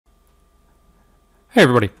Hey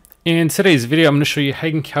everybody, in today's video I'm going to show you how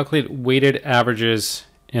you can calculate weighted averages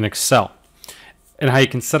in Excel and how you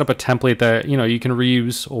can set up a template that you can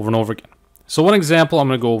reuse over and over again. So one example I'm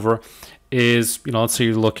going to go over is let's say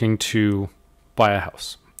you're looking to buy a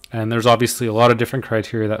house, and there's obviously a lot of different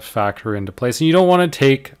criteria that factor into place, and you don't want to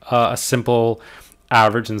take a simple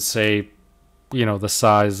average and say the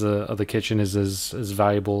size of the kitchen is as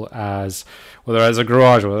valuable as whether it has a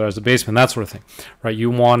garage or whether it has a basement, that sort of thing, right? You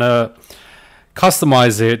want to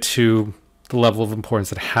customize it to the level of importance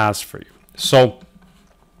it has for you. So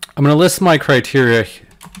I'm going to list my criteria,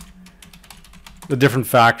 the different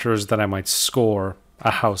factors that I might score a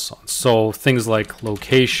house on. So things like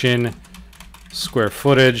location, square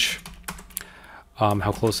footage,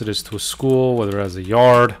 how close it is to a school, whether it has a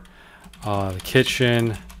yard, the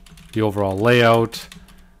kitchen, the overall layout,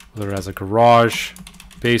 whether it has a garage,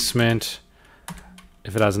 basement,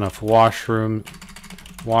 if it has enough washrooms,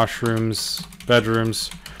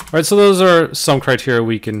 bedrooms. All right, so those are some criteria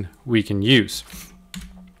we can use.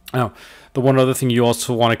 Now, the one other thing you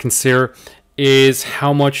also want to consider is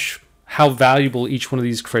how valuable each one of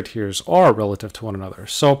these criteria are relative to one another.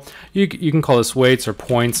 So you can call this weights or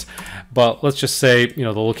points, but let's just say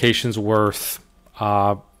the location's worth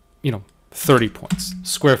 30 points.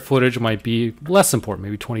 Square footage might be less important,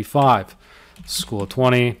 maybe 25. School at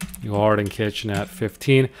 20, yard and kitchen at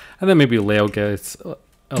 15, and then maybe layout gets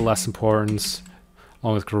a less importance,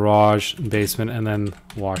 along with garage and basement, and then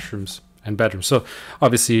washrooms and bedrooms. So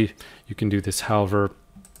obviously you can do this however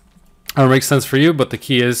it makes sense for you, but the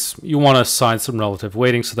key is you want to assign some relative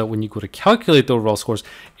weighting so that when you go to calculate the overall scores,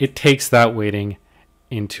 it takes that weighting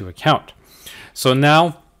into account. So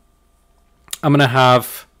now I'm going to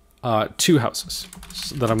have two houses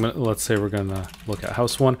that let's say we're going to look at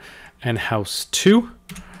house 1 and house 2,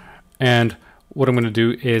 and what I'm going to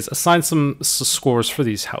do is assign some scores for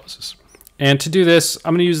these houses. And to do this,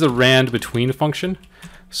 I'm going to use the rand between function.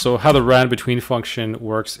 So how the rand between function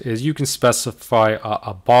works is you can specify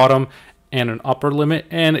a bottom and an upper limit,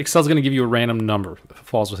 and Excel's going to give you a random number that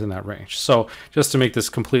falls within that range. So just to make this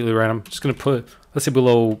completely random, I'm just going to put, let's say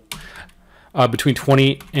between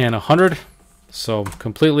 20 and 100. So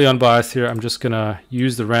completely unbiased here. I'm just going to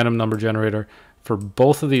use the random number generator for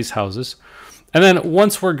both of these houses. And then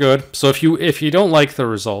once we're good, so if you don't like the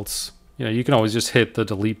results, you can always just hit the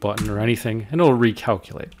delete button or anything and it'll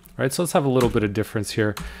recalculate, right? So let's have a little bit of difference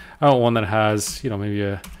here. I want one that has, maybe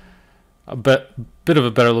a bit of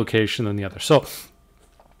a better location than the other. So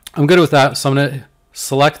I'm good with that. So I'm going to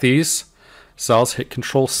select these cells, hit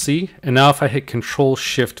Control C, and now if I hit Control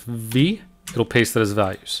Shift V, it'll paste it as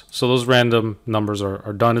values. So those random numbers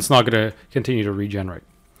are done. It's not going to continue to regenerate.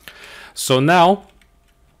 So now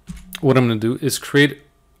what I'm going to do is create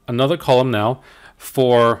another column now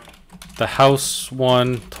for the house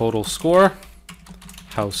 1 total score,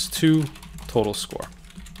 house 2 total score.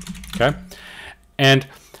 Okay. And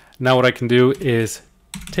now what I can do is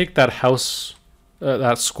take that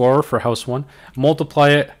that score for house 1, multiply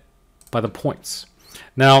it by the points.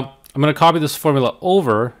 Now I'm going to copy this formula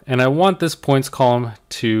over, and I want this points column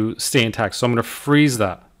to stay intact. So I'm going to freeze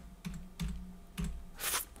that.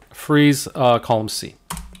 Freeze column C.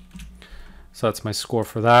 So that's my score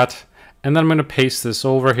for that. And then I'm going to paste this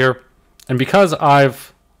over here. And because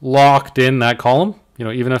I've locked in that column,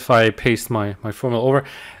 even if I paste my formula over,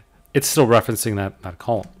 it's still referencing that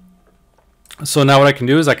column. So now what I can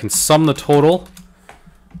do is I can sum the total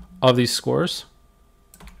of these scores.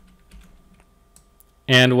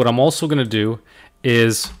 And what I'm also going to do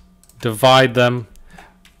is divide them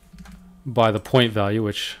by the point value,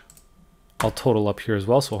 which I'll total up here as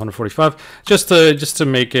well. So 145, just to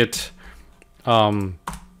make it a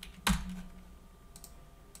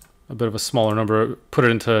bit of a smaller number, put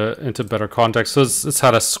it into better context. So it's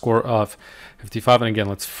had a score of 55, and again,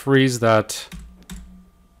 let's freeze that.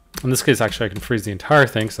 In this case, actually, I can freeze the entire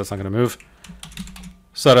thing, so that's not going to move.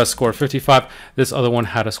 So that has a score of 55. This other one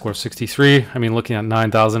had a score of 63. I mean, looking at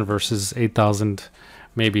 9,000 versus 8,000,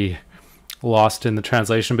 maybe lost in the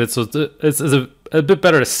translation bit. So it's a bit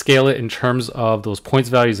better to scale it in terms of those points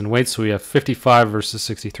values and weights. So we have 55 versus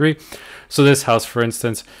 63. So this house, for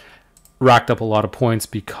instance, racked up a lot of points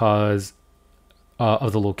because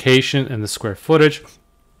of the location and the square footage.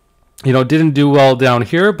 Didn't do well down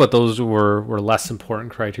here, but those were less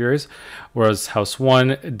important criteria, whereas house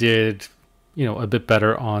 1 did a bit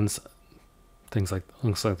better on things like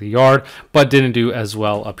the yard, but didn't do as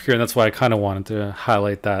well up here. And that's why I kind of wanted to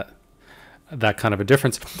highlight that kind of a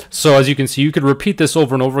difference. So as you can see, you could repeat this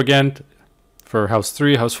over and over again for house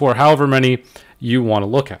 3, house 4, however many you want to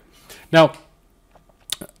look at. Now,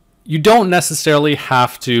 you don't necessarily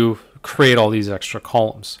have to create all these extra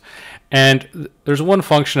columns. And there's one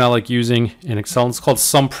function I like using in Excel, and it's called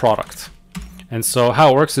sum product. And so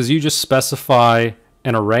how it works is you just specify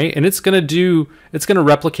an array, and it's going to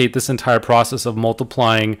replicate this entire process of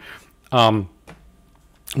multiplying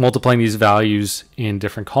these values in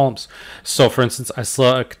different columns. So for instance, I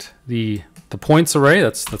select the points array,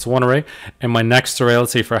 that's one array, and my next array,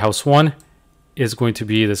 let's say for house 1, is going to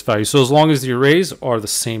be this value. So as long as the arrays are the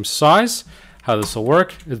same size, how this will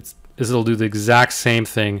work is it'll do the exact same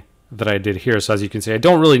thing that I did here. So as you can see, I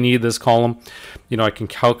don't really need this column. You know, I can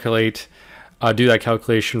calculate, do that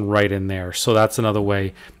calculation right in there. So that's another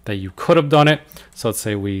way that you could have done it. So let's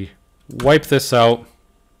say we wipe this out.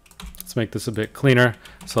 Let's make this a bit cleaner.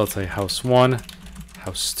 So let's say house 1,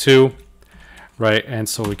 house 2, right? And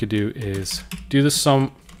so what we could do is do the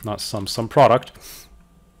sum product.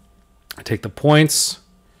 Take the points,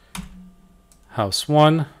 house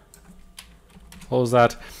 1, close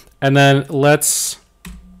that, and then let's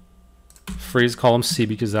freeze column C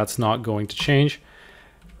because that's not going to change,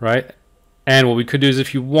 right? And what we could do is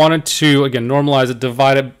if you wanted to, again, normalize it,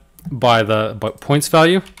 divide it by the points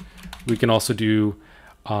value, we can also do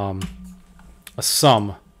a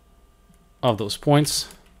sum of those points.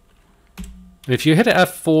 And if you hit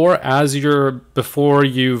F4 before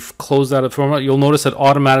you've closed out a format, you'll notice it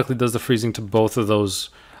automatically does the freezing to both of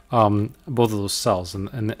those cells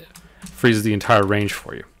and it freezes the entire range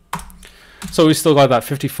for you. So we still got that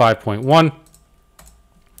 55.1.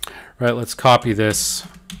 Right, let's copy this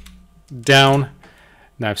down.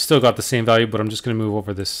 Now I've still got the same value, but I'm just going to move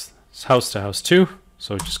over this house to house 2.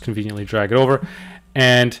 So just conveniently drag it over,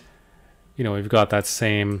 and you know we've got that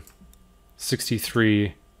same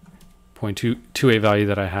 63.28 value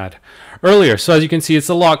that I had earlier. So as you can see, it's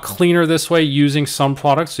a lot cleaner this way using sum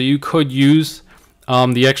product. So you could use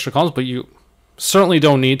the extra columns, but you certainly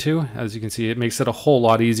don't need to. As you can see, it makes it a whole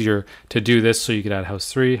lot easier to do this. So you could add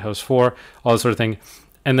house 3, house 4, all this sort of thing,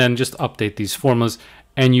 and then just update these formulas,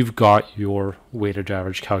 and you've got your weighted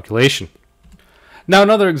average calculation. Now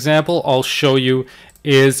another example I'll show you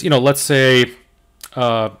is, you know, let's say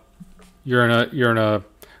you're in a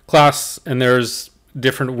class and there's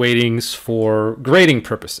different weightings for grading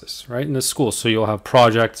purposes, right, in the school. So you'll have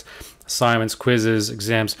projects, assignments, quizzes,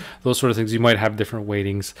 exams, those sort of things. You might have different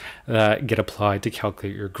weightings that get applied to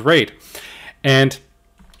calculate your grade. And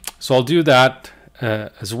so I'll do that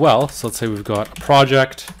as well. So let's say we've got a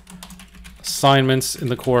project, assignments in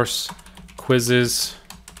the course, quizzes,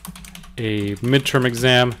 a midterm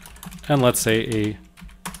exam, and let's say a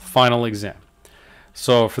final exam.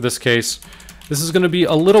 So for this case, this is going to be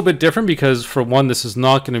a little bit different because for one, this is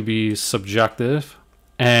not going to be subjective,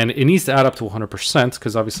 and it needs to add up to 100%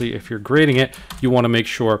 because obviously if you're grading it, you want to make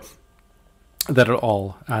sure that it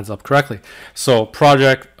all adds up correctly. So a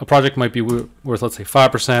project might be worth, let's say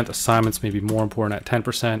 5%, assignments may be more important at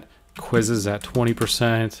 10%, quizzes at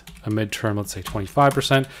 20%, a midterm, let's say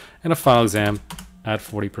 25%, and a final exam at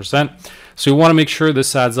 40%. So we want to make sure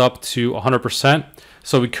this adds up to 100%.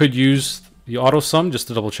 So we could use the auto sum just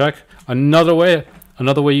to double check. Another way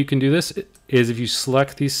you can do this is if you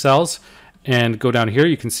select these cells and go down here,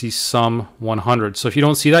 you can see sum 100. So if you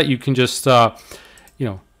don't see that, you can just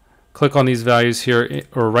click on these values here,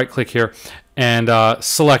 or right click here, and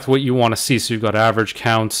select what you want to see. So you've got average,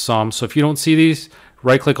 count, sum. So if you don't see these,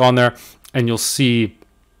 right click on there and you'll see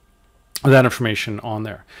that information on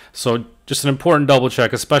there. So just an important double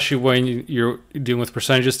check, especially when you're dealing with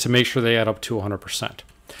percentages, to make sure they add up to 100%.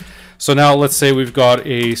 So now let's say we've got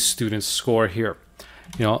a student's score here.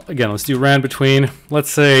 You know, again, let's do rand between, let's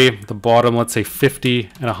say the bottom, let's say 50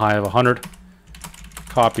 and a high of 100.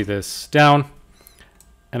 Copy this down.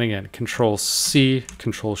 And again, Control C,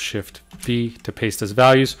 Control Shift V to paste as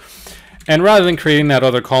values. And rather than creating that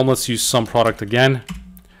other column, let's use sum product again.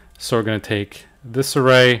 So we're going to take this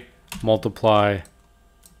array, multiply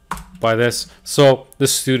by this. So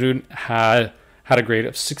this student had a grade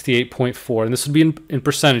of 68.4, and this would be in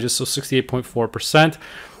percentages, so 68.4%,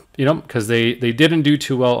 you know, because they didn't do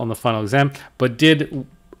too well on the final exam, but did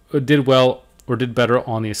well or did better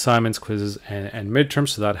on the assignments, quizzes, and midterms,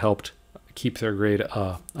 so that helped keep their grade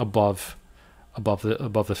above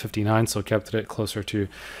the 59, so kept it closer to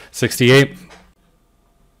 68.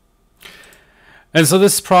 And so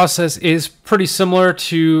this process is pretty similar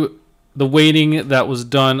to the weighting that was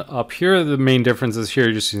done up here. The main difference is here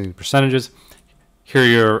you're just using percentages. Here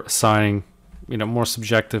you're assigning, you know, more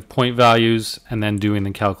subjective point values and then doing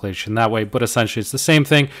the calculation that way. But essentially it's the same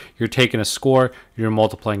thing. You're taking a score, you're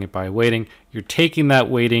multiplying it by weighting. You're taking that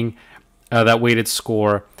weighting, that weighted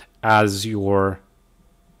score as your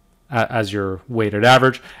weighted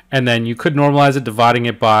average, and then you could normalize it, dividing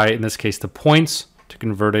it by, in this case, the points to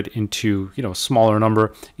convert it into, a smaller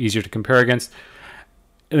number, easier to compare against.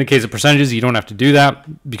 In the case of percentages, you don't have to do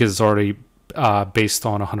that because it's already based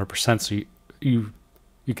on 100%. So you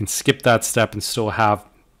can skip that step and still have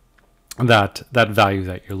that value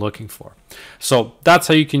that you're looking for. So that's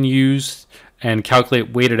how you can use and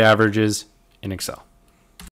calculate weighted averages in Excel.